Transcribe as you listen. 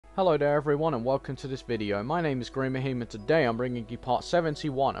Hello there everyone and welcome to this video. My name is Greenmahim and today I'm bringing you part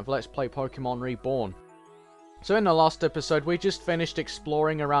 71 of Let's Play Pokémon Reborn. So in the last episode we just finished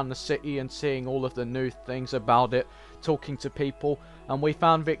exploring around the city and seeing all of the new things about it, talking to people, and we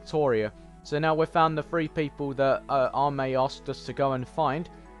found Victoria. So now we've found the 3 people that Arme asked us to go and find.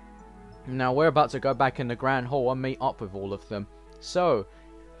 Now we're about to go back in the Grand Hall and meet up with all of them. So,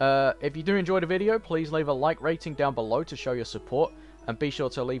 if you do enjoy the video, please leave a like rating down below to show your support. And be sure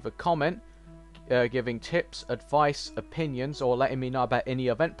to leave a comment giving tips, advice, opinions, or letting me know about any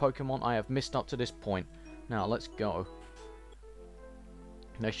event Pokemon I have missed up to this point. Now, let's go.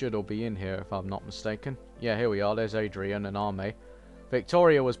 They should all be in here if I'm not mistaken. Yeah, here we are. There's Adrian and Arme.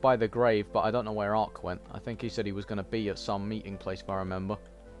 Victoria was by the grave, but I don't know where Ark went. I think he said he was going to be at some meeting place if I remember.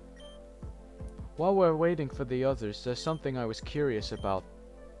 While we're waiting for the others, there's something I was curious about.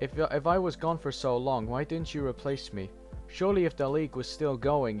 If I was gone for so long, why didn't you replace me? Surely if the League was still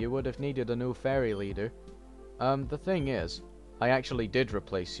going, you would have needed a new fairy leader. The thing is, I actually did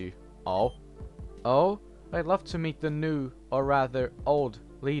replace you. Oh? Oh? I'd love to meet the new, or rather, old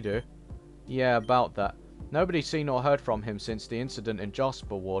leader. Yeah, about that. Nobody's seen or heard from him since the incident in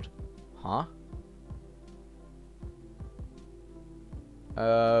Jasper Ward. Huh?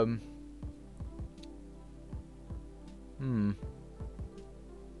 I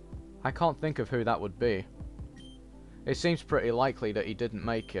can't think of who that would be. It seems pretty likely that he didn't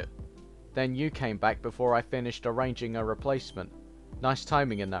make it. Then you came back before I finished arranging a replacement. Nice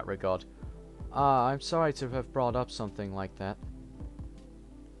timing in that regard. I'm sorry to have brought up something like that.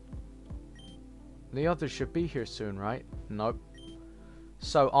 The others should be here soon, right? Nope.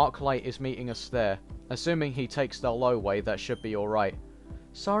 So Arclight is meeting us there. Assuming he takes the low way, that should be alright.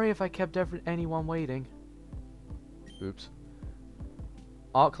 Sorry if I kept anyone waiting. Oops.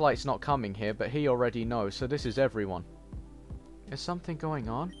 Arclight's not coming here, but he already knows, so this is everyone. Is something going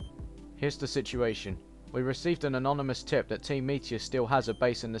on? Here's the situation. We received an anonymous tip that Team Meteor still has a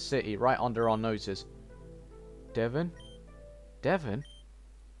base in the city, right under our noses. Devon? Devon?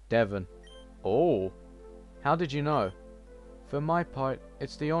 Devon. Oh. How did you know? For my part,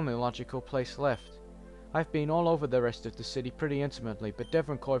 it's the only logical place left. I've been all over the rest of the city pretty intimately, but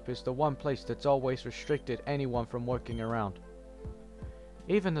Devoncorp is the one place that's always restricted anyone from working around.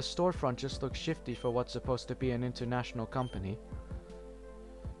 Even the storefront just looks shifty for what's supposed to be an international company.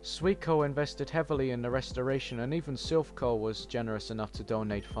 Sweetco invested heavily in the restoration, and even Sylphco was generous enough to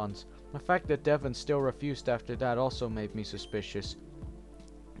donate funds. The fact that Devon still refused after that also made me suspicious.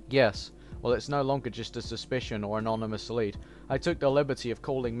 Yes, well, it's no longer just a suspicion or anonymous lead. I took the liberty of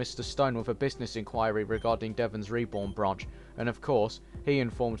calling Mr. Stone with a business inquiry regarding Devon's Reborn branch, and of course, he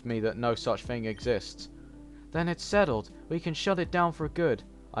informed me that no such thing exists. Then it's settled. We can shut it down for good.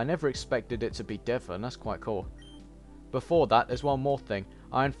 I never expected it to be Devon. That's quite cool. Before that, there's one more thing.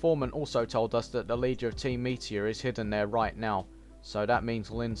 Our informant also told us that the leader of Team Meteor is hidden there right now. So that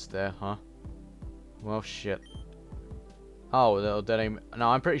means Lynn's there, huh? Well, shit. Oh, no,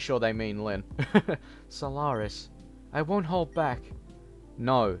 I'm pretty sure they mean Lynn. Solaris. I won't hold back.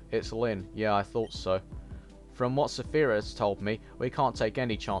 No, it's Lynn. Yeah, I thought so. From what Saphira has told me, we can't take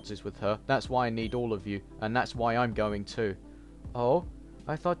any chances with her. That's why I need all of you, and that's why I'm going too. Oh?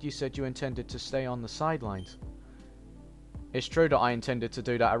 I thought you said you intended to stay on the sidelines. It's true that I intended to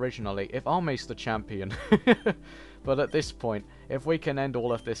do that originally, if Arme's the champion. But at this point, if we can end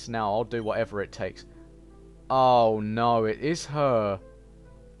all of this now, I'll do whatever it takes. Oh no, it is her.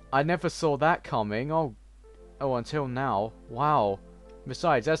 I never saw that coming. Oh, until now. Wow.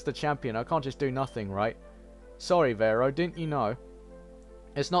 Besides, as the champion, I can't just do nothing, right? Sorry, Vero, didn't you know?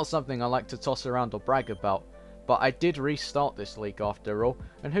 It's not something I like to toss around or brag about, but I did restart this league after all,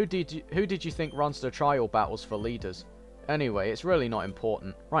 and who did you think runs the trial battles for leaders? Anyway, it's really not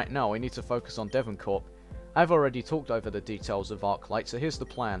important. Right now, we need to focus on Devoncorp. I've already talked over the details of Arclight, so here's the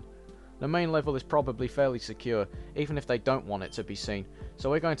plan. The main level is probably fairly secure, even if they don't want it to be seen,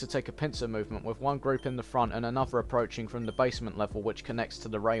 so we're going to take a pincer movement with one group in the front and another approaching from the basement level which connects to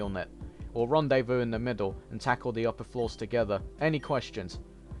the rail net. We'll rendezvous in the middle and tackle the upper floors together. Any questions?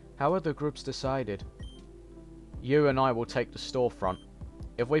 How are the groups decided? You and I will take the storefront.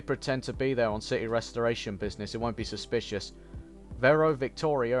 If we pretend to be there on city restoration business, it won't be suspicious. Vero,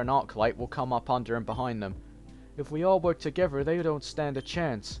 Victoria, and Arclight will come up under and behind them. If we all work together, they don't stand a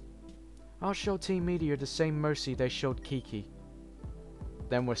chance. I'll show Team Meteor the same mercy they showed Kiki.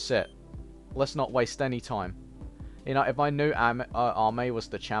 Then we're set. Let's not waste any time. You know, if I knew Arme was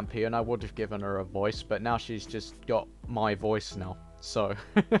the champion, I would have given her a voice, but now she's just got my voice now, so.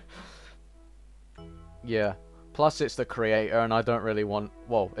 Yeah. Plus, it's the creator, and I don't really want...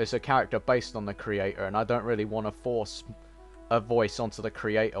 Well, it's a character based on the creator, and I don't really want to force a voice onto the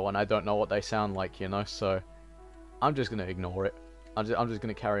creator when I don't know what they sound like, you know, so I'm just going to ignore it. I'm just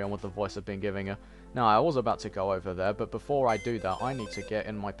going to carry on with the voice I've been giving her. Now, I was about to go over there, but before I do that, I need to get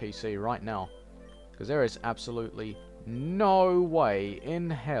in my PC right now. Because there is absolutely no way in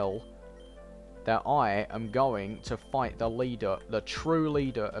hell that I am going to fight the leader, the true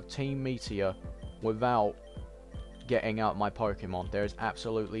leader of Team Meteor, without getting out my Pokemon. There is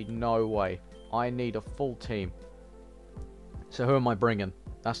absolutely no way. I need a full team. So who am I bringing?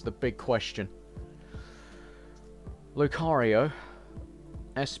 That's the big question. Lucario,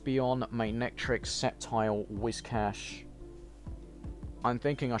 Espeon, Manectric, Sceptile, Whiscash. I'm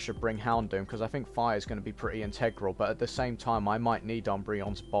thinking I should bring Houndoom because I think Fire is going to be pretty integral, but at the same time I might need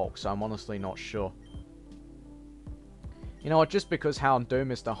Umbreon's bulk, so I'm honestly not sure. You know what, just because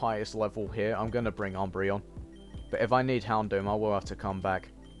Houndoom is the highest level here, I'm going to bring Umbreon. But if I need Houndoom, I will have to come back.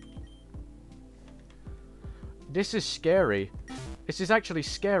 This is scary. This is actually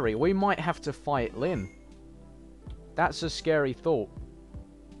scary. We might have to fight Lyn. That's a scary thought.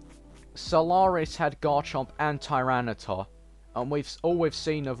 Solaris had Garchomp and Tyranitar. And all we've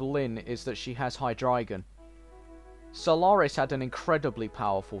seen of Lyn is that she has Hydreigon. Solaris had an incredibly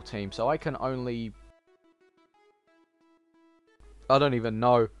powerful team, so I can only... I don't even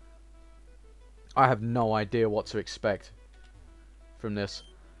know. I have no idea what to expect from this.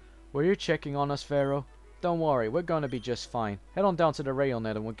 Were you checking on us, Pharaoh? Don't worry, we're going to be just fine. Head on down to the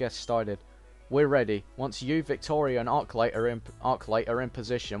Railnet and we'll get started. We're ready. Once you, Victoria, and Arclight are in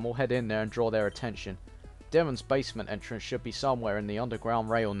position, we'll head in there and draw their attention. Devon's basement entrance should be somewhere in the underground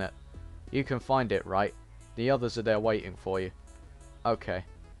Railnet. You can find it, right? The others are there waiting for you. Okay.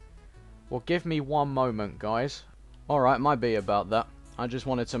 Well, give me one moment, guys. Alright, might be about that. I just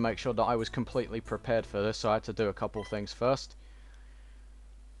wanted to make sure that I was completely prepared for this, so I had to do a couple things first.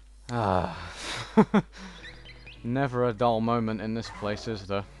 Never a dull moment in this place, is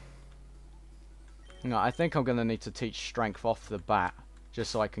there? No, I think I'm going to need to teach strength off the bat,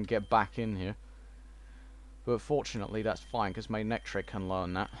 just so I can get back in here. But fortunately that's fine, because Manectric can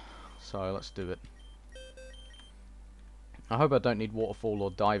learn that. So let's do it. I hope I don't need Waterfall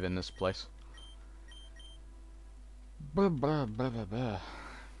or Dive in this place. Kinda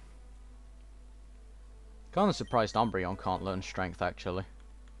surprised Umbreon can't learn strength, actually.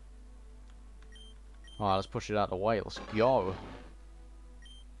 Alright, let's push it out of the way. Let's go.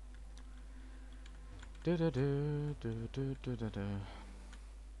 Did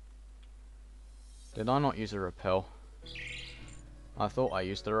I not use a repel? I thought I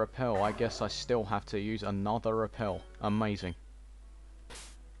used a repel. I guess I still have to use another repel. Amazing.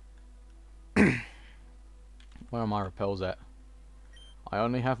 Where are my repels at? I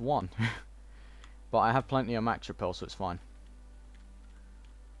only have one. But I have plenty of max repel, so it's fine.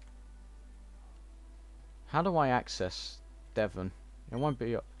 How do I access Devon? It won't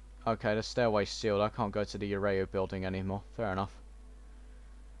be up. Okay, the stairway's sealed. I can't go to the Ureo building anymore. Fair enough.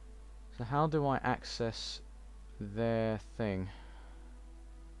 So how do I access their thing?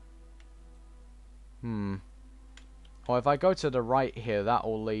 Well, if I go to the right here, that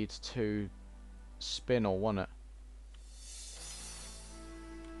will lead to Spinel, won't it?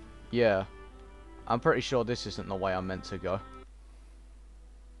 Yeah. I'm pretty sure this isn't the way I'm meant to go.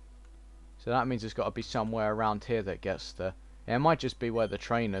 So that means it's got to be somewhere around here that gets there. Yeah, it might just be where the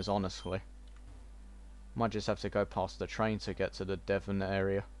train is, honestly. Might just have to go past the train to get to the Devon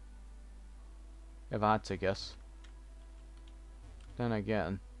area. If I had to guess. Then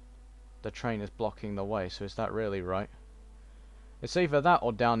again, the train is blocking the way, so is that really right? It's either that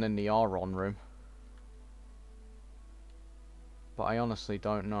or down in the Aron room. But I honestly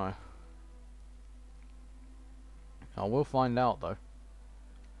don't know. I will find out though.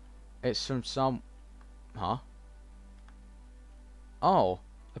 It's from some... Huh? Oh,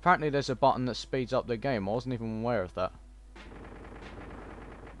 apparently there's a button that speeds up the game. I wasn't even aware of that.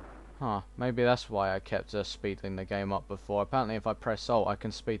 Huh, maybe that's why I kept speeding the game up before. Apparently if I press Alt I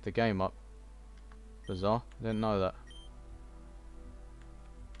can speed the game up. Bizarre, didn't know that.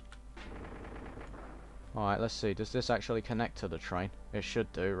 Alright, let's see, does this actually connect to the train? It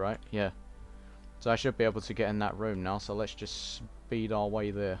should do, right? Yeah. So I should be able to get in that room now, so let's just speed our way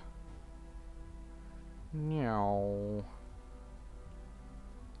there. Meow.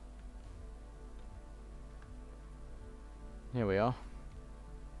 Here we are.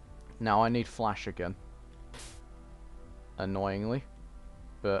 Now I need Flash again. Annoyingly.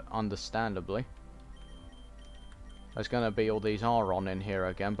 But understandably. There's going to be all these Aron in here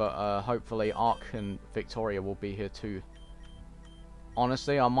again, but hopefully Arc and Victoria will be here too.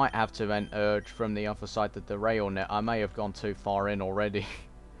 Honestly, I might have to enter from the other side of the Railnet. I may have gone too far in already.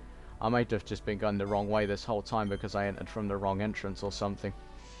 I might have just been going the wrong way this whole time because I entered from the wrong entrance or something.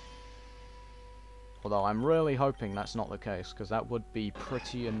 Although I'm really hoping that's not the case, because that would be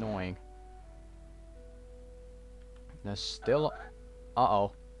pretty annoying. There's still...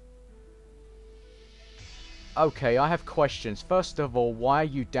 Uh-oh. Okay, I have questions. First of all, why are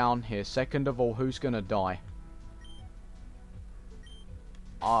you down here? Second of all, who's gonna die?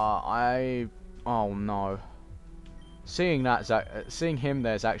 Oh no. Seeing him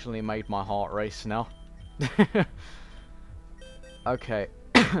there's actually made my heart race now. Okay.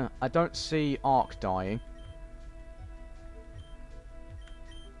 I don't see Ark dying.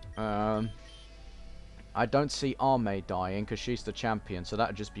 I don't see Arme dying because she's the champion, so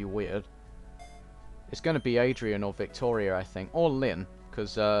that'd just be weird. It's gonna be Adrian or Victoria, I think, or Lynn,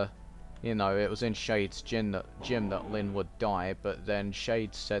 because you know, it was in Shade's gym that Lynn would die, but then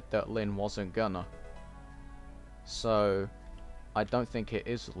Shade said that Lynn wasn't gonna. So I don't think it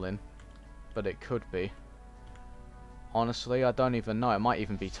is Lynn, but it could be. Honestly, I don't even know. It might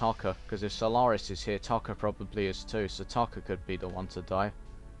even be Taka, because if Solaris is here, Taka probably is too, so Taka could be the one to die.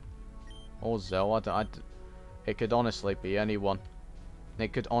 Or Zell, it could honestly be anyone.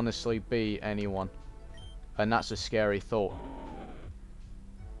 It could honestly be anyone. And that's a scary thought.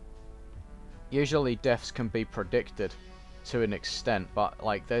 Usually deaths can be predicted to an extent, but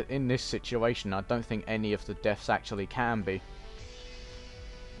like in this situation, I don't think any of the deaths actually can be.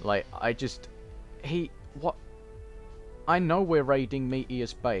 Like, what? I know we're raiding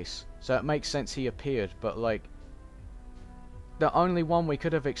Meteor's base, so it makes sense he appeared, but like, the only one we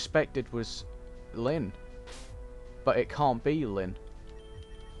could have expected was Lynn. But it can't be Lynn.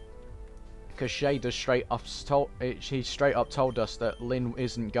 Because Shader he straight up told us that Lynn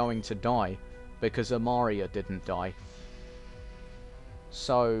isn't going to die because Amaria didn't die.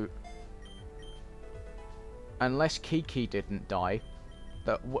 So, unless Kiki didn't die,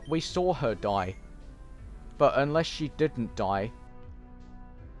 we saw her die. But unless she didn't die,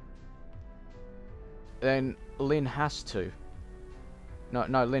 then Lynn has to.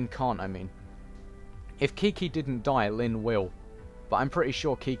 No, Lynn can't, I mean. If Kiki didn't die, Lynn will. But I'm pretty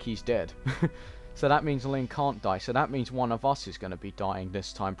sure Kiki's dead. So that means Lynn can't die. So that means one of us is going to be dying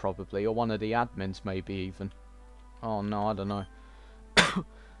this time probably. Or one of the admins maybe even. Oh no, I don't know.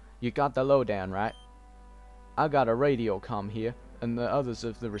 You got the lowdown, right? I got a radio comm here. And the others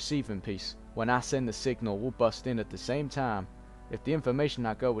of the receiving piece. When I send the signal, we'll bust in at the same time. If the information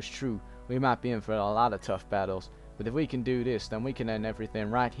I got was true, we might be in for a lot of tough battles. But if we can do this, then we can end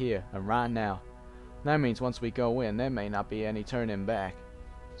everything right here and right now. That means once we go in, there may not be any turning back.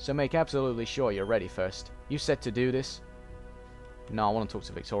 So make absolutely sure you're ready first. You set to do this? No, I want to talk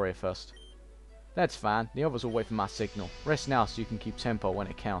to Victoria first. That's fine. The others will wait for my signal. Rest now so you can keep tempo when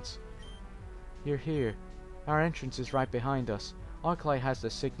it counts. You're here. Our entrance is right behind us. Arclay has the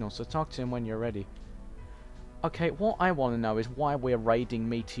signal, so talk to him when you're ready. Okay, what I want to know is why we're raiding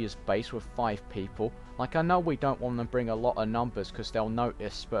Meteor's base with 5 people. Like, I know we don't want to bring a lot of numbers because they'll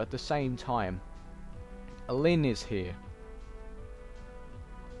notice, but at the same time, Lynn is here.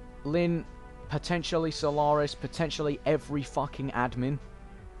 Lynn, potentially Solaris, potentially every fucking admin.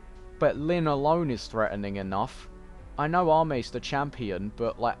 But Lynn alone is threatening enough. I know Arme's the champion,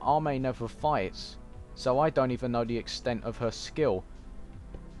 but like, Arme never fights. So I don't even know the extent of her skill.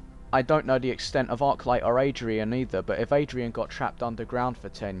 I don't know the extent of Arclight or Adrian either, but if Adrian got trapped underground for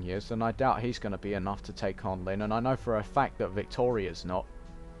 10 years, then I doubt he's going to be enough to take on Lynn, and I know for a fact that Victoria's not.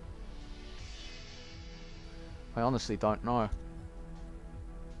 I honestly don't know.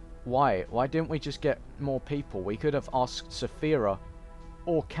 Why? Why didn't we just get more people? We could have asked Saphira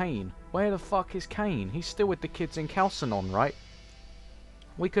or Kane. Where the fuck is Kane? He's still with the kids in Chalcedon, right?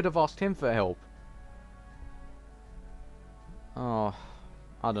 We could have asked him for help. Oh,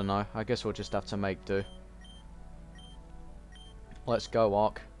 I don't know. I guess we'll just have to make do. Let's go,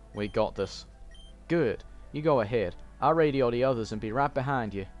 Ark. We got this. Good. You go ahead. I'll radio the others and be right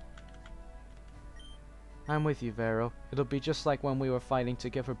behind you. I'm with you, Vero. It'll be just like when we were fighting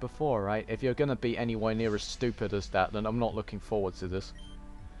together before, right? If you're gonna be anywhere near as stupid as that, then I'm not looking forward to this.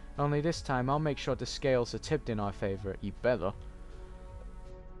 Only this time, I'll make sure the scales are tipped in our favor. You better.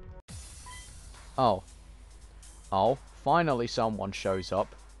 Oh. Oh. Finally someone shows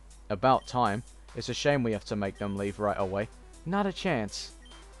up. About time. It's a shame we have to make them leave right away. Not a chance.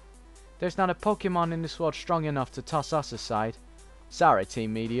 There's not a Pokemon in this world strong enough to toss us aside. Sorry,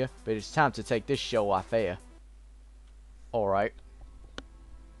 Team Meteor, but it's time to take this show off air. Alright.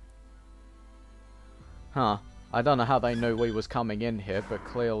 Huh. I don't know how they knew we was coming in here, but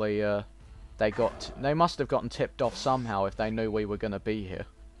clearly, they must have gotten tipped off somehow if they knew we were gonna be here.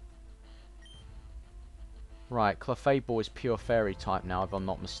 Right, Clefable is pure fairy type now, if I'm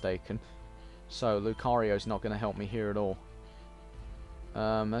not mistaken. So, Lucario's not going to help me here at all.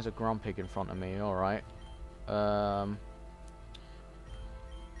 There's a Grumpig in front of me, alright.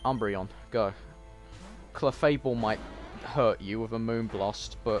 Umbreon, go. Clefable might hurt you with a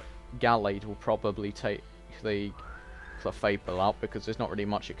Moonblast, but Gallade will probably take the Clefable out, because there's not really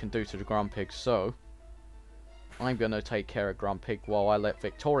much it can do to the Grumpig, so I'm going to take care of Grumpig while I let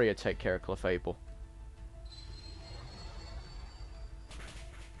Victoria take care of Clefable.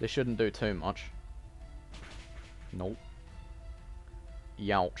 This shouldn't do too much. Nope.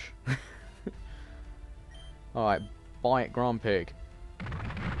 Youch. Alright, bite Grumpig.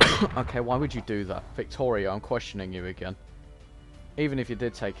 Okay, why would you do that? Victoria, I'm questioning you again. Even if you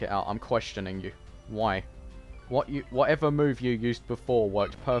did take it out, I'm questioning you. Why? Whatever move you used before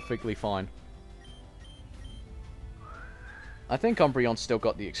worked perfectly fine. I think Umbreon's still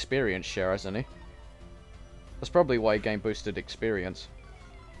got the experience share, hasn't he? That's probably why he gained boosted experience.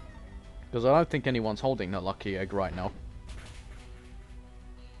 Because I don't think anyone's holding the lucky egg right now.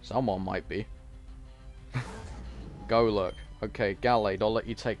 Someone might be. Go look. Okay, Gallade, I'll let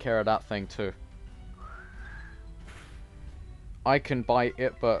you take care of that thing too. I can bite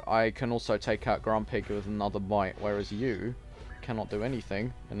it, but I can also take out Grumpig with another bite, whereas you cannot do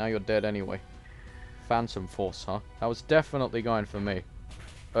anything, and now you're dead anyway. Phantom Force, huh? That was definitely going for me.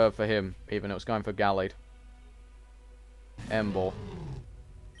 For him, even it was going for Gallade. M-Ball.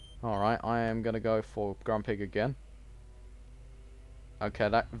 Alright, I am gonna go for Grumpig again. Okay,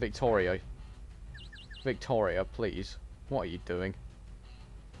 that Victoria. Victoria, please. What are you doing?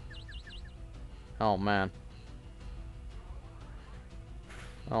 Oh man.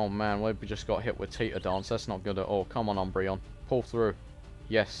 Oh man, we just got hit with Teeter Dance. That's not good at all. Come on, Umbreon. Pull through.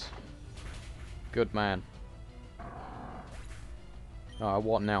 Yes. Good man. Alright,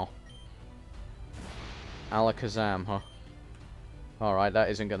 what now? Alakazam, huh? Alright, that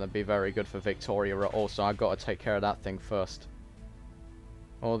isn't going to be very good for Victoria at all, so I've got to take care of that thing first.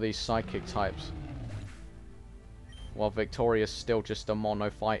 All these psychic types. While Victoria's still just a mono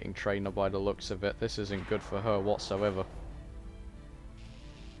fighting trainer by the looks of it. This isn't good for her whatsoever.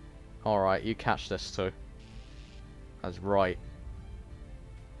 Alright, you catch this too. That's right.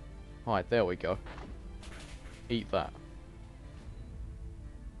 Alright, there we go. Eat that.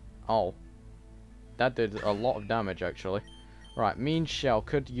 Oh. That did a lot of damage actually. Right, Mean Shell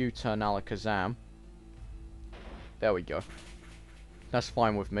could U-turn Alakazam. There we go. That's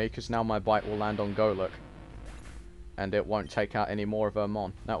fine with me, because now my bite will land on Golurk. And it won't take out any more of her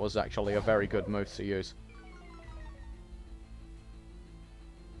Mon. That was actually a very good move to use.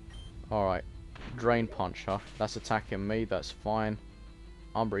 Alright. Drain Punch, huh? That's attacking me, that's fine.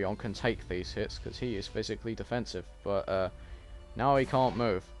 Umbreon can take these hits, because he is physically defensive. But, now he can't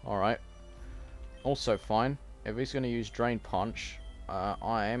move. Alright. Also fine. If he's going to use Drain Punch,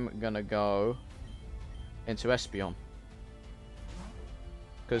 I'm going to go into Espeon.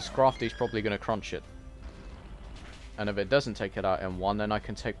 Because Crafty's probably going to crunch it. And if it doesn't take it out in one, then I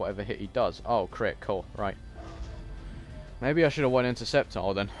can take whatever hit he does. Oh, crit, cool, right. Maybe I should have went into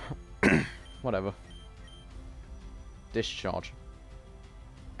Sceptile then. Whatever. Discharge.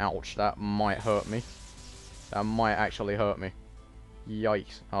 Ouch, that might hurt me. That might actually hurt me.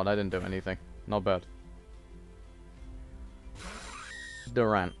 Yikes. Oh, that didn't do anything. Not bad.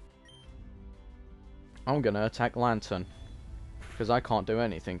 Durant. I'm gonna attack Lantern. Because I can't do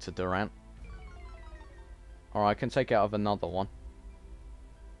anything to Durant. Or I can take it out of another one.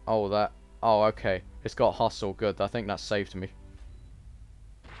 Oh, that... Oh, okay. It's got Hustle. Good. I think that saved me.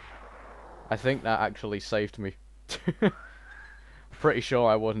 I think that actually saved me. Pretty sure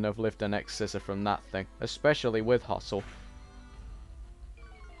I wouldn't have lived the next scissor from that thing. Especially with Hustle.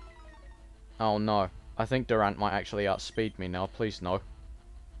 Oh, no. I think Durant might actually outspeed me now. Please, no.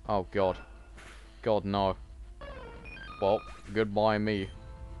 Oh, God. God, no. Well, goodbye me.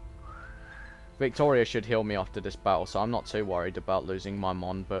 Victoria should heal me after this battle, so I'm not too worried about losing my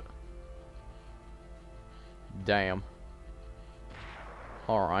Mon, but... Damn.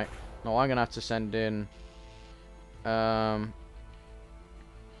 Alright. Now I'm gonna have to send in...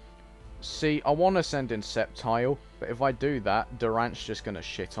 See, I want to send in Sceptile, but if I do that, Durant's just gonna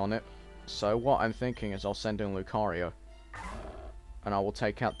shit on it. So what I'm thinking is I'll send in Lucario. And I will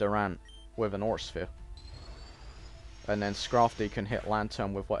take out Durant with an Aura Sphere. And then Scrafty can hit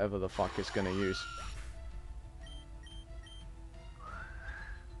Lantern with whatever the fuck it's gonna use.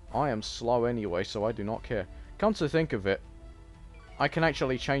 I am slow anyway, so I do not care. Come to think of it, I can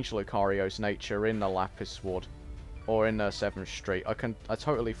actually change Lucario's nature in the Lapis Sword. Or in the 7th Street. I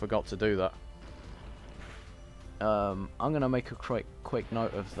totally forgot to do that. I'm gonna make a quick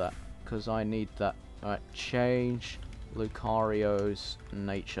note of that. Because I need that Alright, change Lucario's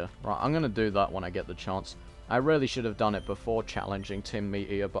nature. Right, I'm gonna do that when I get the chance. I really should have done it before challenging Team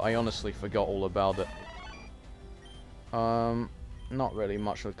Meteor, but I honestly forgot all about it. Not really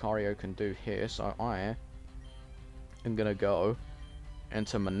much Lucario can do here, so I am gonna go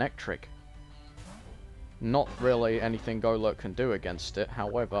into Manectric. Not really anything Golurk can do against it,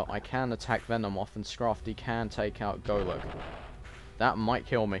 however, I can attack Venomoth and Scrafty can take out Golurk. That might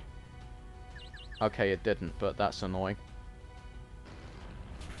kill me. Okay, it didn't, but that's annoying.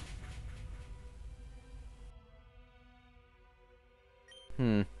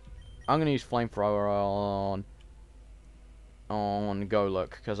 I'm gonna use Flamethrower on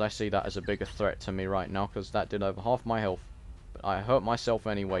Golurk, because I see that as a bigger threat to me right now, because that did over half my health. But I hurt myself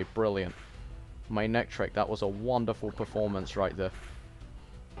anyway, brilliant. Manectric, that was a wonderful performance right there.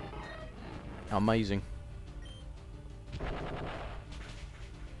 Amazing.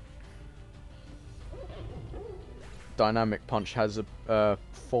 Dynamic Punch has a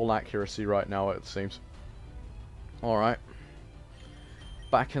full accuracy right now, it seems. Alright.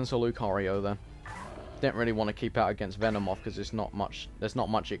 Back into Lucario then. Didn't really want to keep out against Venomoth because there's not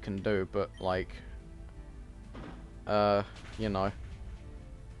much it can do, but like you know,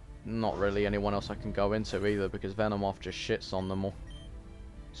 not really anyone else I can go into either because Venomoth just shits on them all.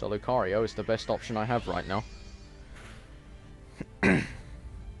 So Lucario is the best option I have right now.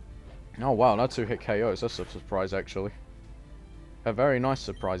 Oh wow, no 2-hit KOs, that's a surprise actually. A very nice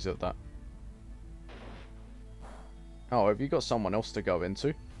surprise at that. Oh, have you got someone else to go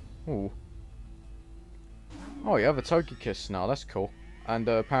into? Ooh. Oh, you have a Togekiss now, that's cool. And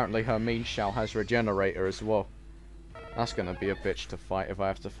apparently her Mean Shell has Regenerator as well. That's gonna be a bitch to fight if I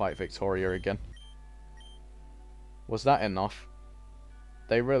have to fight Victoria again. Was that enough?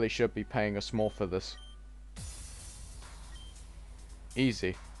 They really should be paying us more for this.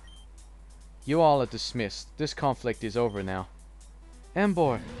 Easy. You all are dismissed. This conflict is over now.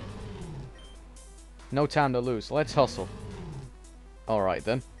 Embor! No time to lose. Let's hustle. Alright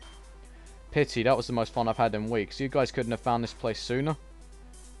then. Pity, that was the most fun I've had in weeks. You guys couldn't have found this place sooner?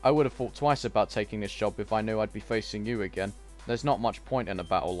 I would have thought twice about taking this job if I knew I'd be facing you again. There's not much point in a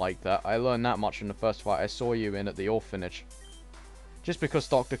battle like that. I learned that much in the first fight I saw you in at the orphanage. Just because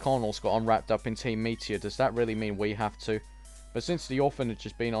Dr. Connell's got unwrapped up in Team Meteor, does that really mean we have to? But since the orphanage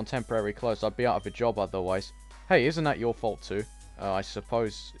has been on temporary close, I'd be out of a job otherwise. Hey, isn't that your fault too? I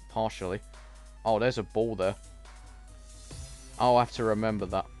suppose, partially. Oh, there's a ball there. I'll have to remember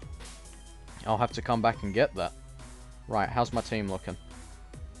that. I'll have to come back and get that. Right, how's my team looking?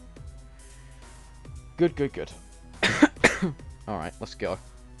 Good, good, good. Alright, let's go.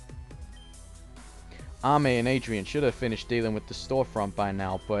 Ame and Adrian should have finished dealing with the storefront by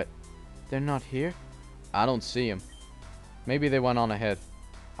now, but... They're not here? I don't see them. Maybe they went on ahead.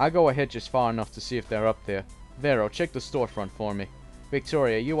 I'll go ahead just far enough to see if they're up there. Vero, check the storefront for me.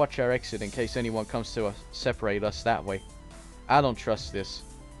 Victoria, you watch our exit in case anyone comes to separate us that way. I don't trust this.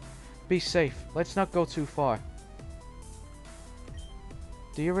 Be safe. Let's not go too far.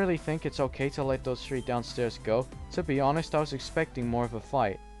 Do you really think it's okay to let those three downstairs go? To be honest, I was expecting more of a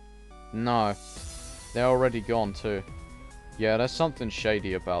fight. No. They're already gone too. Yeah, there's something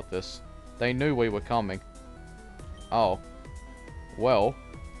shady about this. They knew we were coming. Oh. Well.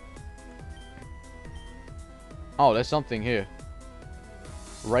 Oh, there's something here.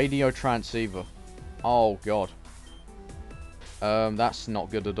 Radio transceiver. Oh, God. That's not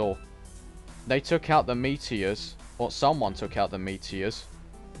good at all. They took out the meteors. Or someone took out the meteors.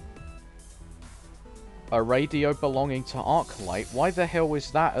 A radio belonging to Arclight? Why the hell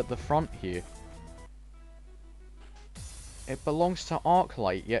is that at the front here? It belongs to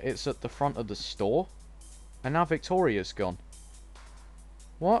Arclight, yet it's at the front of the store? And now Victoria's gone.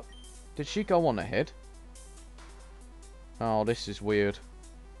 What? Did she go on ahead? Oh, this is weird.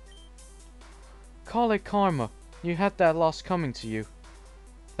 Call it karma. You had that loss coming to you.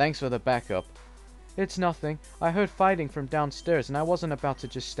 Thanks for the backup. It's nothing. I heard fighting from downstairs and I wasn't about to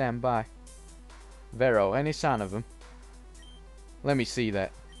just stand by. Vero, any sign of him? Let me see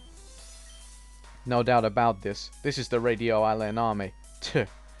that. No doubt about this. This is the Radio Island Army. Tuh.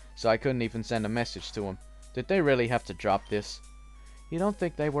 So I couldn't even send a message to him. Did they really have to drop this? You don't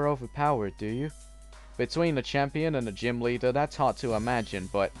think they were overpowered, do you? Between the champion and the gym leader, that's hard to imagine,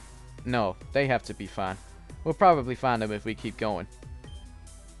 but... No, they have to be fine. We'll probably find them if we keep going.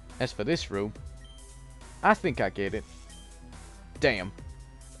 As for this room... I think I get it. Damn.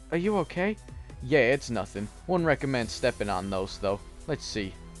 Are you okay? Yeah, it's nothing. Wouldn't recommend stepping on those, though. Let's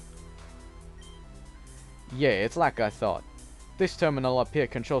see. Yeah, it's like I thought. This terminal up here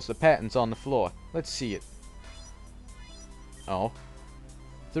controls the patterns on the floor. Let's see it. Oh.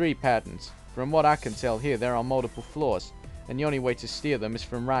 3 patterns. From what I can tell here, there are multiple floors, and the only way to steer them is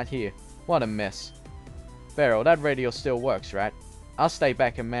from right here. What a mess. Pharaoh, that radio still works, right? I'll stay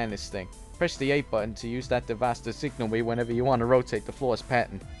back and man this thing. Press the A button to use that device to signal me whenever you want to rotate the floor's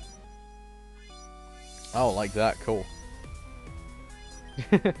pattern. Oh, like that. Cool.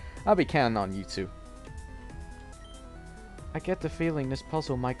 I'll be counting on you two. I get the feeling this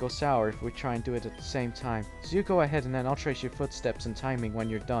puzzle might go sour if we try and do it at the same time. So you go ahead and then I'll trace your footsteps and timing when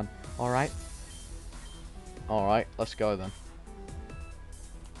you're done. Alright? Alright, let's go then.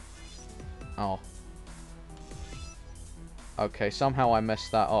 Oh. Okay, somehow I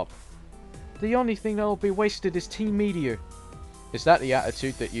messed that up. The only thing that'll be wasted is Team Meteor. Is that the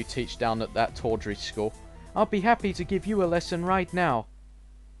attitude that you teach down at that tawdry school? I'll be happy to give you a lesson right now.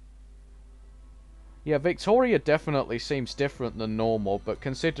 Yeah, Victoria definitely seems different than normal, but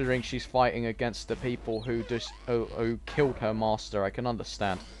considering she's fighting against the people who who killed her master, I can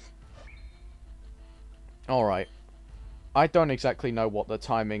understand. Alright. I don't exactly know what the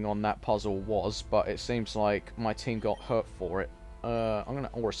timing on that puzzle was, but it seems like my team got hurt for it. I'm gonna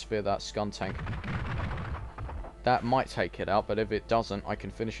aura sphere that scun tank. That might take it out, but if it doesn't, I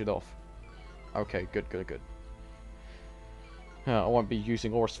can finish it off. Okay, good, good, good. I won't be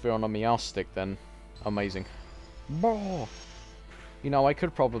using aura sphere on a Meowstic then. Amazing. Bah! You know, I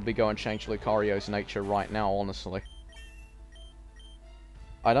could probably go and change Lucario's nature right now, honestly.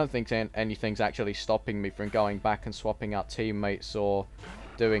 I don't think anything's actually stopping me from going back and swapping out teammates or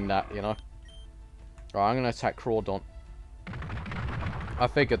doing that, you know. Alright, I'm going to attack Crawdaunt. I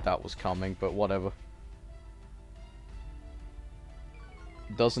figured that was coming, but whatever.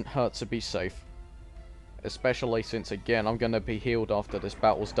 Doesn't hurt to be safe. Especially since, again, I'm going to be healed after this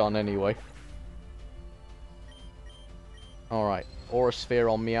battle's done anyway. Alright, Aura Sphere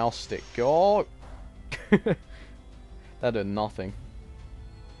on Meowstic. Go! That did nothing.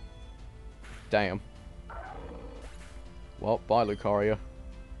 Damn. Well, bye Lucario.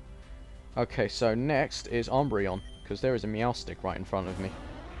 Okay, so next is Umbreon, because there is a Meowstic right in front of me.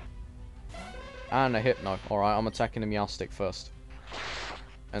 And a Hypno. Alright, I'm attacking the Meowstic first.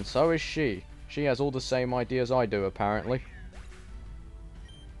 And so is she. She has all the same ideas I do, apparently.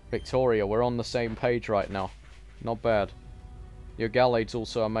 Victoria, we're on the same page right now. Not bad. Your Gallade's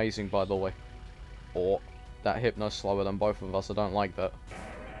also amazing, by the way. Oh, that Hypno's slower than both of us. I don't like that.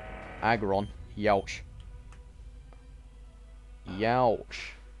 Aggron. Youch.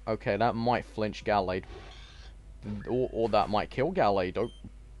 Youch. Okay, that might flinch Gallade. Or that might kill Gallade. Oh,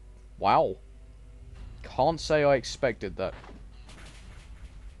 wow. Can't say I expected that.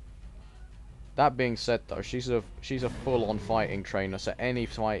 That being said, though, she's a full-on fighting trainer, so any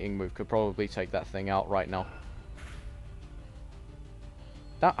fighting move could probably take that thing out right now.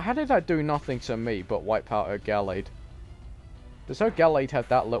 How did that do nothing to me but wipe out her Gallade? Does her Gallade have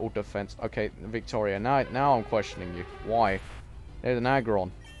that little defense? Okay, Victoria, now I'm questioning you. Why? There's an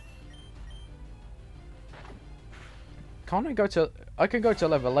Aggron. Can't I go to... I can go to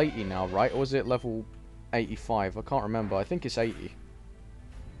level 80 now, right? Or is it level 85? I can't remember. I think it's 80.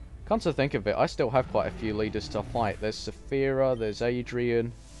 Come to think of it, I still have quite a few leaders to fight. There's Saphira, there's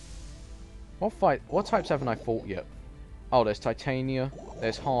Adrian. What types haven't I fought yet? Oh, there's Titania,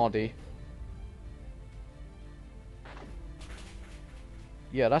 there's Hardy.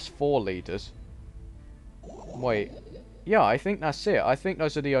 Yeah, that's 4 leaders. Wait. Yeah, I think that's it. I think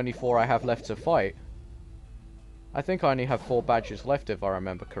those are the only 4 I have left to fight. I think I only have 4 badges left if I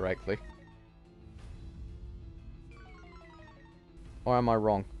remember correctly. Or am I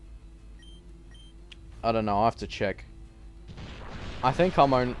wrong? I don't know, I have to check. I think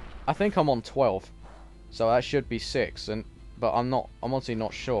I'm on 12. So that should be 6, but I'm honestly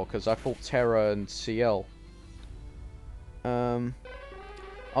not sure because I fought Terra and CL.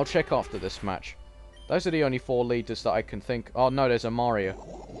 I'll check after this match. Those are the only 4 leaders that I can think. Oh no, there's Amaria.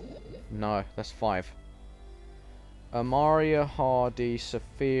 No, that's 5. Amaria, Hardy,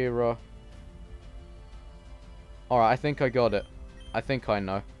 Saphira. Alright, I think I got it. I think I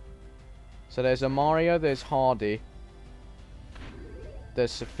know. So there's Amaria, there's Hardy.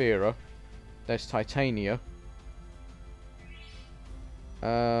 There's Saphira. There's Titania.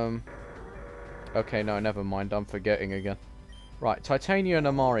 Okay, no, never mind. I'm forgetting again. Right, Titania and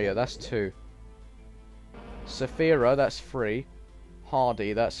Amaria, that's 2. Saphira, that's 3.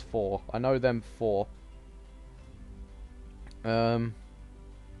 Hardy, that's 4. I know them 4.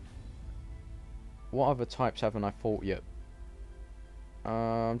 What other types haven't I fought yet?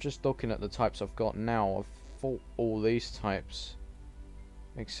 I'm just looking at the types I've got now. I've fought all these types.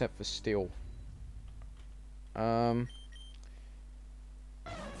 Except for Steel.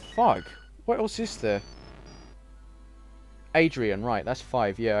 Fuck. What else is there? Adrian, right, that's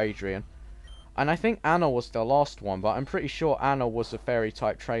 5. Yeah, Adrian. And I think Anna was the last one, but I'm pretty sure Anna was a fairy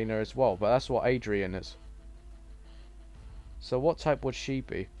type trainer as well, but that's what Adrian is. So what type would she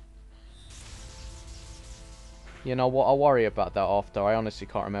be? You know what, I'll worry about that after. I honestly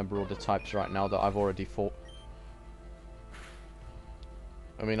can't remember all the types right now that I've already fought.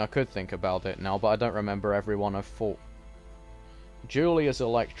 I mean, I could think about it now, but I don't remember everyone I've fought. Julia's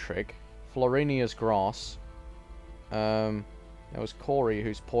electric. Florinia's grass. There was Corey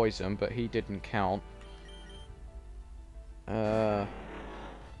who's poison, but he didn't count. Who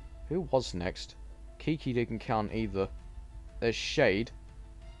was next? Kiki didn't count either. There's Shade.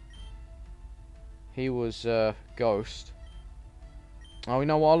 He was, Ghost. Oh, you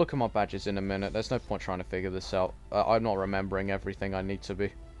know what? I'll look at my badges in a minute. There's no point trying to figure this out. I'm not remembering everything I need to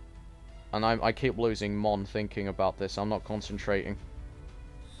be. And I keep losing Mon thinking about this. I'm not concentrating.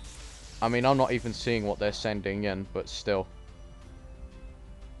 I mean, I'm not even seeing what they're sending in, but still.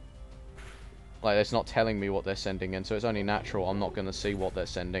 Like, it's not telling me what they're sending in, so it's only natural I'm not going to see what they're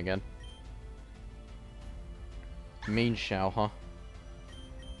sending in. Mean Shao, huh?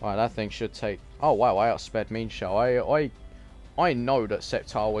 Alright, that thing should take... Oh, wow, I outsped Mean Shao. I know that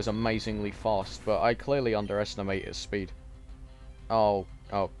Sceptile was amazingly fast, but I clearly underestimate its speed. Oh,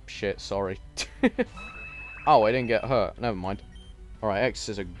 shit, sorry. Oh, I didn't get hurt. Never mind. Alright, X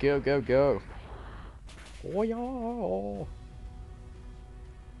is a go, go, go. Oh, yeah.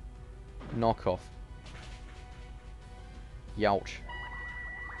 Knockoff. Youch.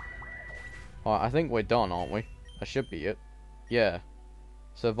 Alright, I think we're done, aren't we? That should be it. Yeah.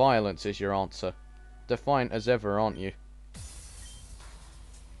 So violence is your answer. Defiant as ever, aren't you?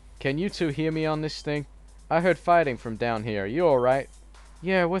 Can you two hear me on this thing? I heard fighting from down here. You alright?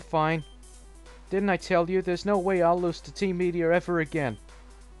 Yeah, we're fine. Didn't I tell you there's no way I'll lose to Team Meteor ever again?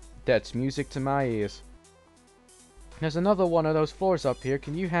 That's music to my ears. There's another one of those floors up here.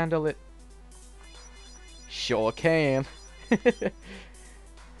 Can you handle it? Sure can.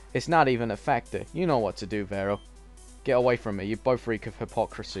 It's not even a factor. You know what to do, Vero. Get away from me. You both reek of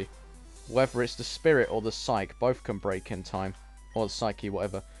hypocrisy. Whether it's the spirit or the psyche, both can break in time. Or the psyche,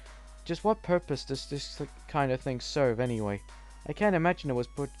 whatever. Just what purpose does this kind of thing serve, anyway? I can't imagine it was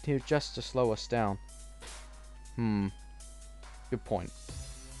put here just to slow us down. Good point.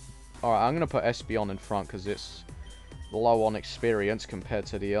 Alright, I'm going to put Espeon in front because it's low on experience compared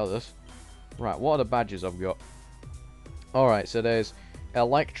to the others. Right, what are the badges I've got? Alright, so there's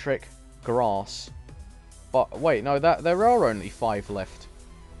Electric, Grass. But, wait, no, there are only 5 left.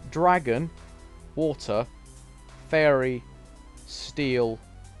 Dragon, Water, Fairy, Steel,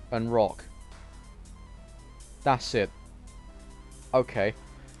 and Rock. That's it. Okay.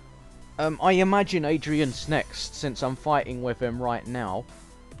 I imagine Adrian's next, since I'm fighting with him right now.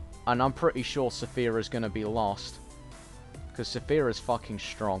 And I'm pretty sure Saphira's gonna be last. Because Saphira's fucking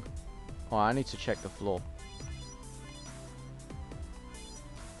strong. Alright, I need to check the floor.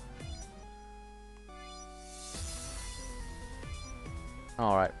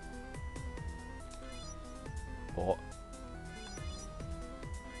 Alright. What?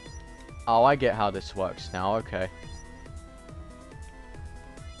 Oh, I get how this works now, okay.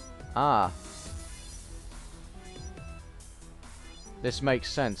 Ah. This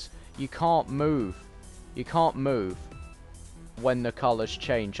makes sense. You can't move. You can't move when the colours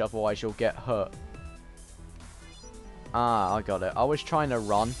change, otherwise you'll get hurt. Ah, I got it. I was trying to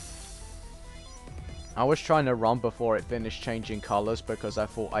run. I was trying to run before it finished changing colours because I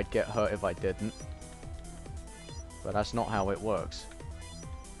thought I'd get hurt if I didn't. But that's not how it works.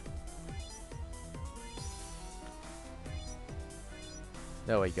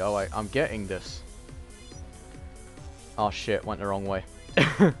 There we go. I'm getting this. Oh shit, went the wrong way.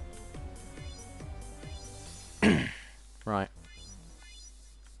 Right.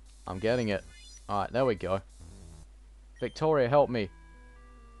 I'm getting it. Alright, there we go. Victoria, help me.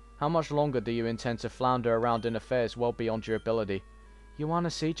 How much longer do you intend to flounder around in affairs well beyond your ability? You want to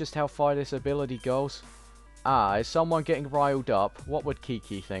see just how far this ability goes? Ah, is someone getting riled up? What would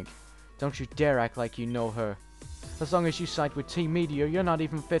Kiki think? Don't you dare act like you know her. As long as you side with Team Meteor, you're not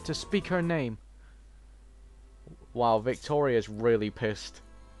even fit to speak her name. Wow, Victoria's really pissed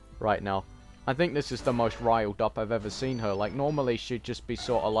right now. I think this is the most riled up I've ever seen her. Like, normally she'd just be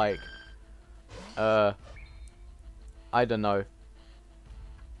sort of like... I don't know.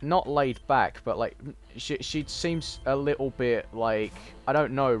 Not laid back, but like... She seems a little bit like... I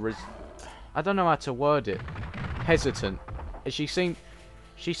don't know. I don't know how to word it. Hesitant. She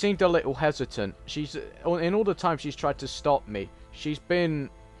seemed a little hesitant. In all the time she's tried to stop me, she's been,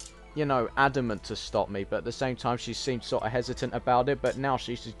 you know, adamant to stop me, but at the same time she seemed sort of hesitant about it, but now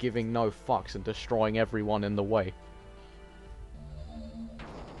she's just giving no fucks and destroying everyone in the way.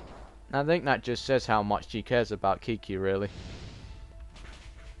 I think that just says how much she cares about Kiki, really.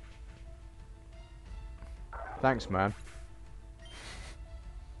 Thanks, man.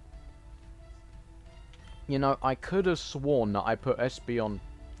 You know, I could have sworn that I put SB on...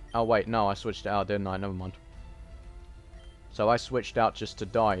 Oh, wait, no, I switched it out, didn't I? Never mind. So I switched out just to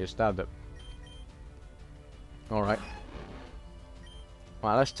die, is that it? Alright.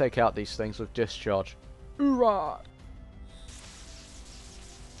 Right, let's take out these things with discharge. Hoorah!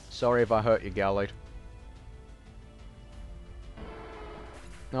 Sorry if I hurt you, Gallade.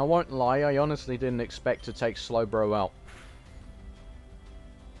 Now, I won't lie, I honestly didn't expect to take Slowbro out.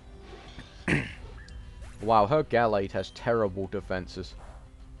 Wow, her Gallade has terrible defenses.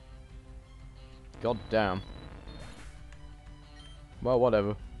 God damn. Well,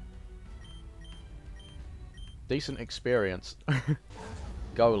 whatever. Decent experience.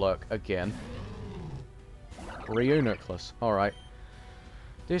 Golurk again. Reuniclus. Alright.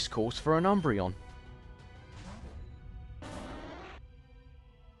 This calls for an Umbreon.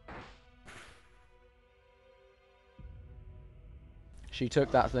 She took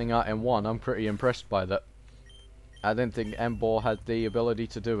that thing out in one. I'm pretty impressed by that. I didn't think Emboar had the ability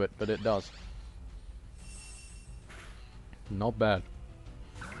to do it, but it does. Not bad.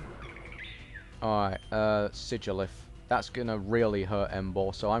 Alright, Sigilif. That's gonna really hurt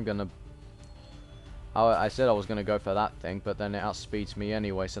Emboar, so I'm gonna... I said I was gonna go for that thing, but then it outspeeds me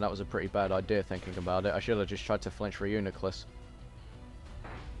anyway, so that was a pretty bad idea thinking about it. I should have just tried to flinch Reuniclus.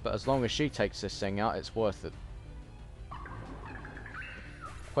 But as long as she takes this thing out, it's worth it.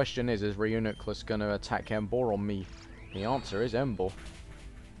 Question is Reuniclus gonna attack Emboar or me? The answer is Emboar.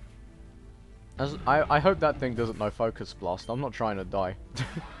 I hope that thing doesn't know Focus Blast. I'm not trying to die.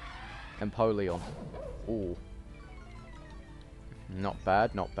 Empoleon. Ooh. Not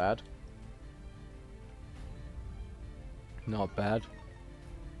bad, not bad. Not bad.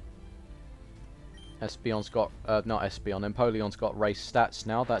 Espeon's got, not Espeon, Empoleon's got race stats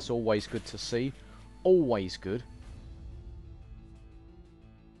now. That's always good to see. Always good.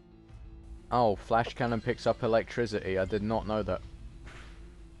 Oh, Flash Cannon picks up electricity. I did not know that.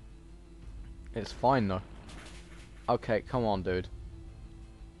 It's fine though. Okay, come on, dude.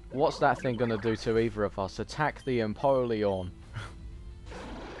 What's that thing gonna do to either of us? Attack the Empoleon.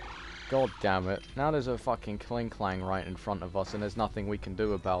 God damn it. Now there's a fucking Klinklang right in front of us and there's nothing we can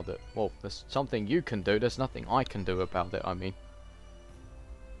do about it. Well, there's something you can do, there's nothing I can do about it, I mean.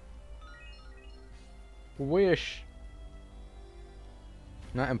 Wish.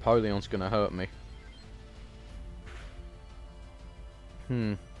 That Empoleon's gonna hurt me.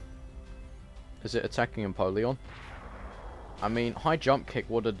 Is it attacking Empoleon? I mean, high jump kick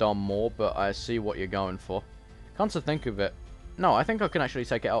would have done more, but I see what you're going for. Come to think of it. No, I think I can actually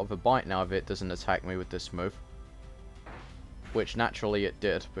take it out of a bite now if it doesn't attack me with this move. Which naturally it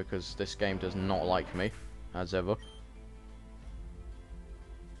did, because this game does not like me, as ever.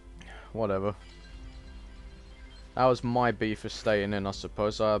 Whatever. That was my beef for staying in, I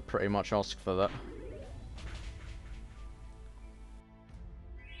suppose. I pretty much asked for that.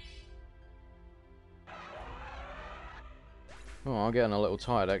 Oh, I'm getting a little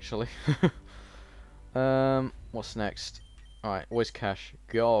tired, actually. What's next? Alright, Whiscash,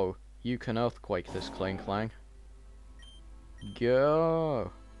 go. You can Earthquake this Klinklang.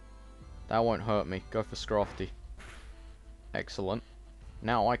 Go. That won't hurt me. Go for Scrafty. Excellent.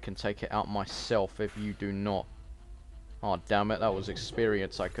 Now I can take it out myself if you do not. Oh, damn it. That was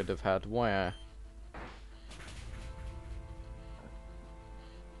experience I could have had. Where?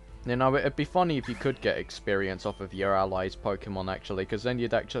 You know, it'd be funny if you could get experience off of your allies' Pokemon, actually, because then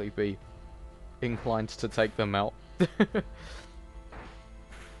you'd actually be inclined to take them out.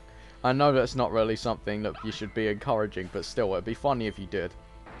 I know that's not really something that you should be encouraging, but still, it'd be funny if you did.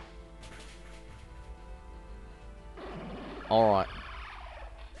 Alright.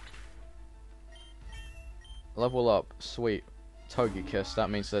 Level up. Sweet. Togekiss, that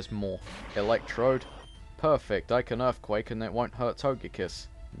means there's more. Electrode. Perfect, I can Earthquake and it won't hurt Togekiss.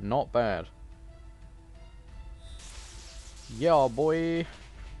 Not bad. Yeah, boy.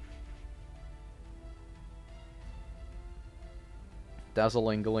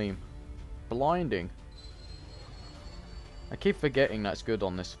 Dazzling Gleam. Blinding. I keep forgetting that's good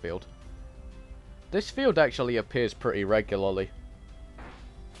on this field. This field actually appears pretty regularly.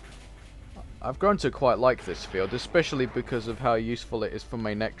 I've grown to quite like this field, especially because of how useful it is for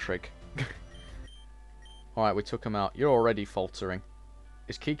my Nectric. Alright, we took him out. You're already faltering.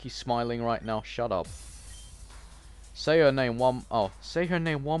 Is Kiki smiling right now? Shut up. Say her name say her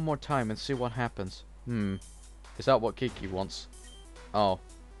name one more time and see what happens. Is that what Kiki wants? Oh.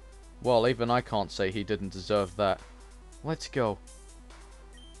 Well, even I can't say he didn't deserve that. Let's go.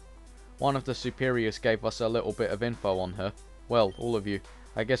 One of the superiors gave us a little bit of info on her. Well, all of you.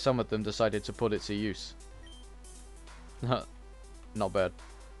 I guess some of them decided to put it to use. Not bad.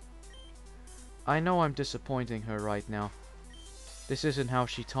 I know I'm disappointing her right now. This isn't how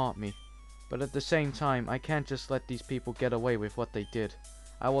she taught me. But at the same time, I can't just let these people get away with what they did.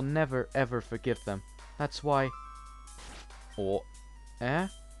 I will never ever forgive them. That's why... Oh. Eh?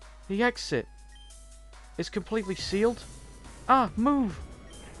 The exit is completely sealed? Ah, move!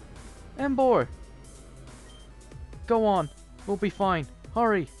 Embor! Go on. We'll be fine.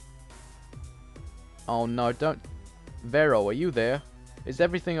 Hurry! Oh no, don't... Vero, are you there? Is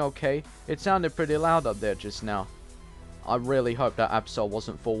everything okay? It sounded pretty loud up there just now. I really hope that Absol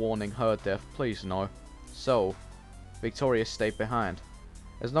wasn't forewarning her death. Please no. So, Victoria stayed behind.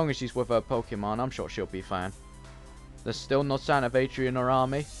 As long as she's with her Pokemon, I'm sure she'll be fine. There's still no sign of Adrian or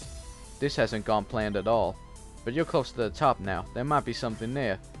Army? This hasn't gone planned at all. But you're close to the top now. There might be something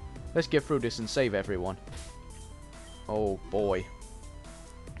there. Let's get through this and save everyone. Oh boy.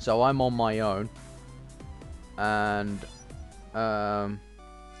 So I'm on my own. And Arme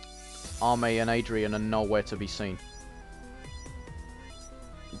and Adrian are nowhere to be seen.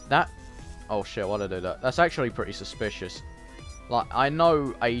 That... Oh shit, why did I do that? That's actually pretty suspicious. Like, I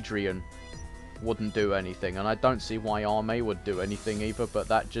know Adrian wouldn't do anything, and I don't see why Arme would do anything either, but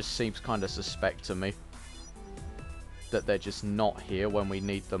that just seems kind of suspect to me. That they're just not here when we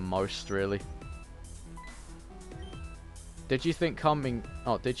need them most, really. Did you think coming...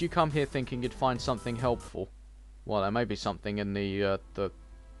 Oh, did you come here thinking you'd find something helpful? Well, there may be something in the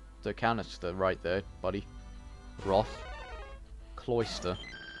canister right there, buddy. Roth. Cloister.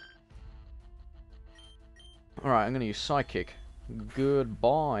 Alright, I'm going to use Psychic.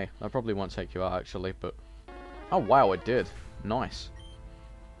 Goodbye. That probably won't take you out, actually, but... Oh, wow, it did. Nice.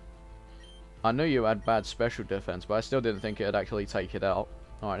 I knew you had bad special defense, but I still didn't think it'd actually take it out.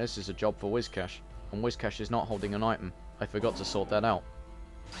 Alright, this is a job for Whiscash. And Whiscash is not holding an item. I forgot to sort that out.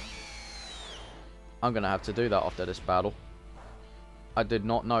 I'm going to have to do that after this battle. I did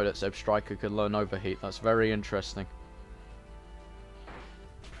not know that Zeb Striker could learn Overheat. That's very interesting.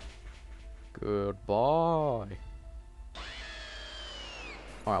 Goodbye.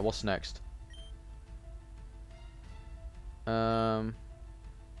 Alright, what's next? Alright.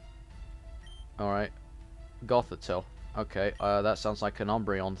 Gothitelle. Okay, that sounds like an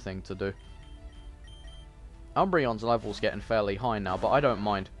Umbreon thing to do. Umbreon's level's getting fairly high now, but I don't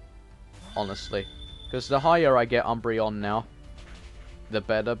mind. Honestly. Because the higher I get Umbreon now, the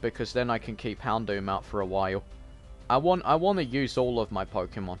better, because then I can keep Houndoom out for a while. I want to use all of my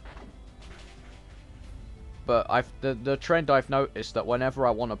Pokemon. But the trend I've noticed that whenever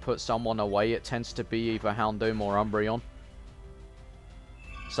I want to put someone away, it tends to be either Houndoom or Umbreon.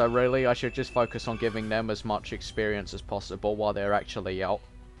 So really, I should just focus on giving them as much experience as possible while they're actually out.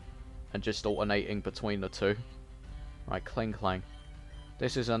 And just alternating between the two. Right, Kling Clang.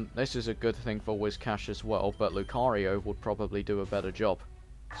 This is a good thing for Whiscash as well, but Lucario would probably do a better job.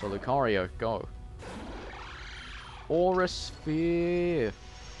 So Lucario, go. Aura Sphere!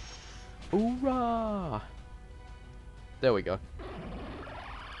 Hoorah! There we go.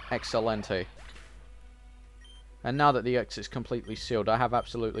 Excelente. And now that the exit's completely sealed, I have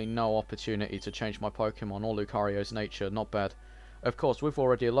absolutely no opportunity to change my Pokemon or Lucario's nature. Not bad. Of course, we've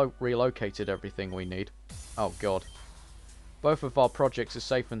already relocated everything we need. Oh god. Both of our projects are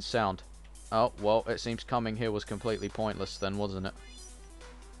safe and sound. Oh, well, it seems coming here was completely pointless then, wasn't it?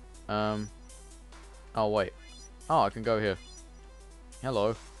 Oh, wait. Oh, I can go here.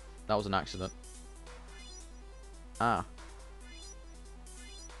 Hello. That was an accident. Ah.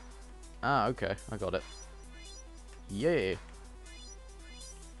 Ah, okay. I got it. Yeah.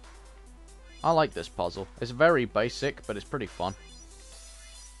 I like this puzzle. It's very basic, but it's pretty fun.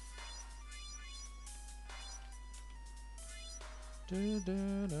 You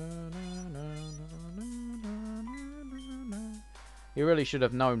really should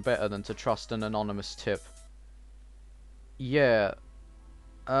have known better than to trust an anonymous tip. Yeah.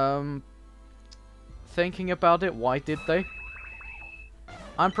 Thinking about it, why did they?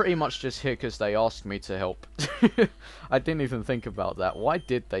 I'm pretty much just here because they asked me to help. I didn't even think about that. Why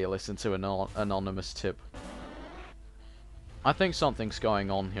did they listen to an anonymous tip? I think something's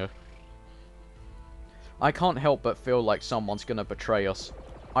going on here. I can't help but feel like someone's gonna betray us.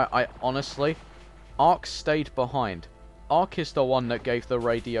 I honestly... Ark stayed behind. Ark is the one that gave the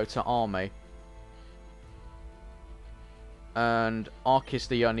radio to Arme. And Ark is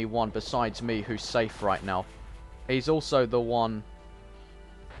the only one besides me who's safe right now. He's also the one...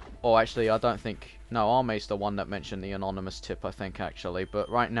 Oh, actually, I don't think... No, Arme's the one that mentioned the anonymous tip, I think, actually. But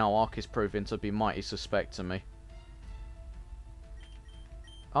right now, Ark is proving to be mighty suspect to me.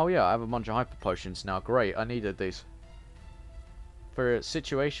 Oh yeah, I have a bunch of hyper potions now. Great, I needed these. For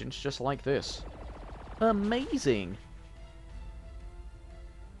situations just like this. Amazing!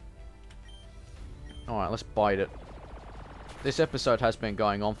 Alright, let's bite it. This episode has been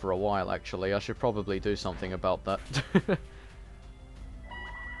going on for a while, actually. I should probably do something about that.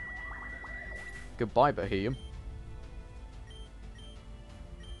 Goodbye, Bohemian.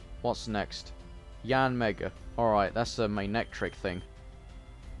 What's next? Yan Mega. Alright, that's the Manectric thing.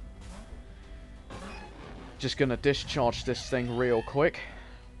 Just gonna discharge this thing real quick.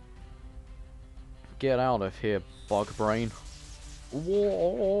 Get out of here, bug brain.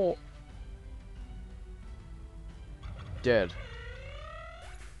 Whoa! Dead.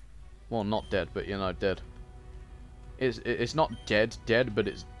 Well, not dead, but you know, dead. It's not dead, but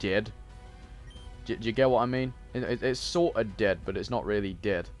it's dead. Do you get what I mean? It's sort of dead, but it's not really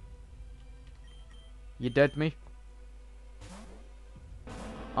dead. You dead me?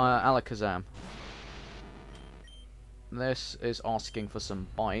 Alakazam. This is asking for some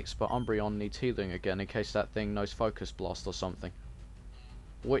bites, but Umbreon needs healing again in case that thing knows Focus Blast or something.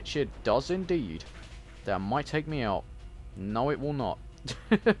 Which it does indeed. That might take me out. No, it will not.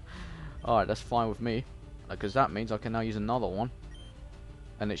 Alright, that's fine with me. Because that means I can now use another one.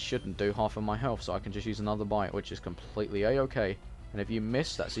 And it shouldn't do half of my health, so I can just use another bite, which is completely a-okay. And if you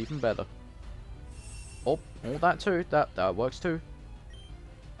miss, that's even better. Oh, that too. That works too.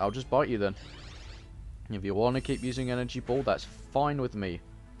 I'll just bite you then. If you want to keep using Energy Ball, that's fine with me.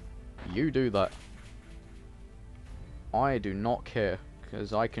 You do that. I do not care,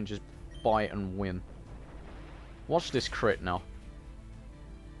 because I can just bite and win. Watch this crit now.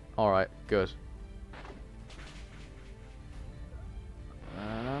 Alright, good.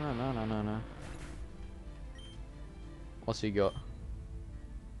 No. What's he got?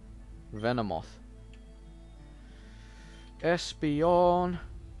 Venomoth. Espeon.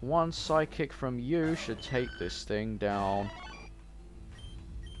 One Psychic from you should take this thing down.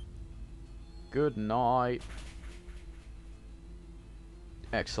 Good night.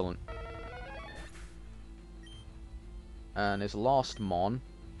 Excellent. And his last mon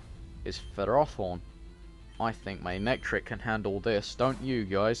is Ferrothorn. I think Manectric can handle this, don't you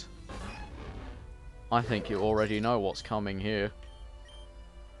guys? I think you already know what's coming here.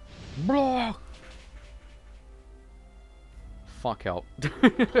 Blah! Fuck out.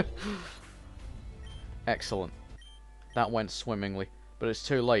 Excellent. That went swimmingly. But it's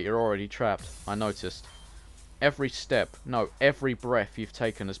too late, you're already trapped. I noticed. Every step, no, every breath you've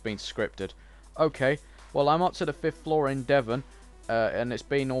taken has been scripted. Okay, well I'm up to the 5th floor in Devon. And it's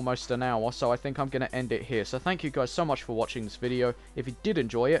been almost an hour, so I think I'm going to end it here. So thank you guys so much for watching this video. If you did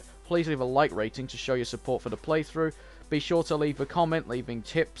enjoy it, please leave a like rating to show your support for the playthrough. Be sure to leave a comment, leaving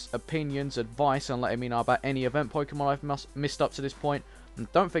tips, opinions, advice, and letting me know about any event Pokemon I've missed up to this point.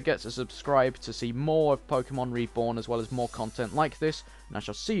 And don't forget to subscribe to see more of Pokemon Reborn, as well as more content like this. And I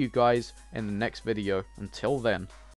shall see you guys in the next video. Until then.